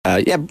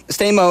Yeah,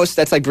 Stamos,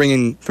 that's like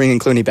bringing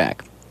Clooney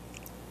back.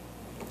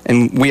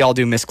 And we all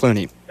do miss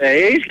Clooney.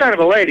 Hey, he's kind of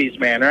a ladies'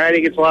 man, right?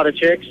 He gets a lot of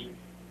chicks.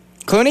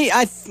 Clooney,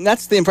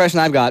 that's the impression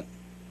I've got.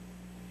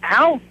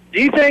 How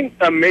do you think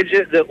a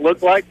midget that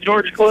looked like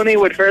George Clooney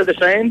would fare the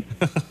same?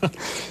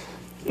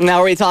 Now,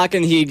 are we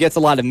talking he gets a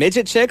lot of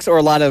midget chicks or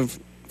a lot of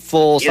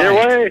full size? Either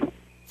way.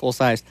 Full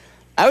size.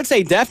 I would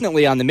say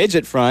definitely on the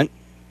midget front,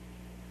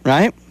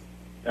 right?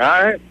 All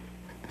right.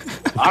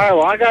 All right,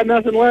 well, I got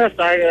nothing left.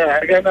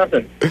 I got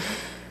nothing. All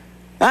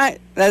right,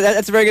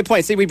 that's a very good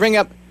point. See, we bring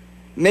up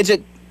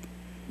midget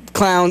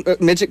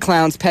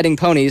clowns petting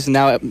ponies, and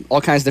now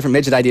all kinds of different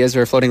midget ideas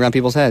are floating around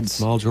people's heads.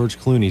 Small George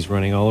Clooney's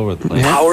running all over the place.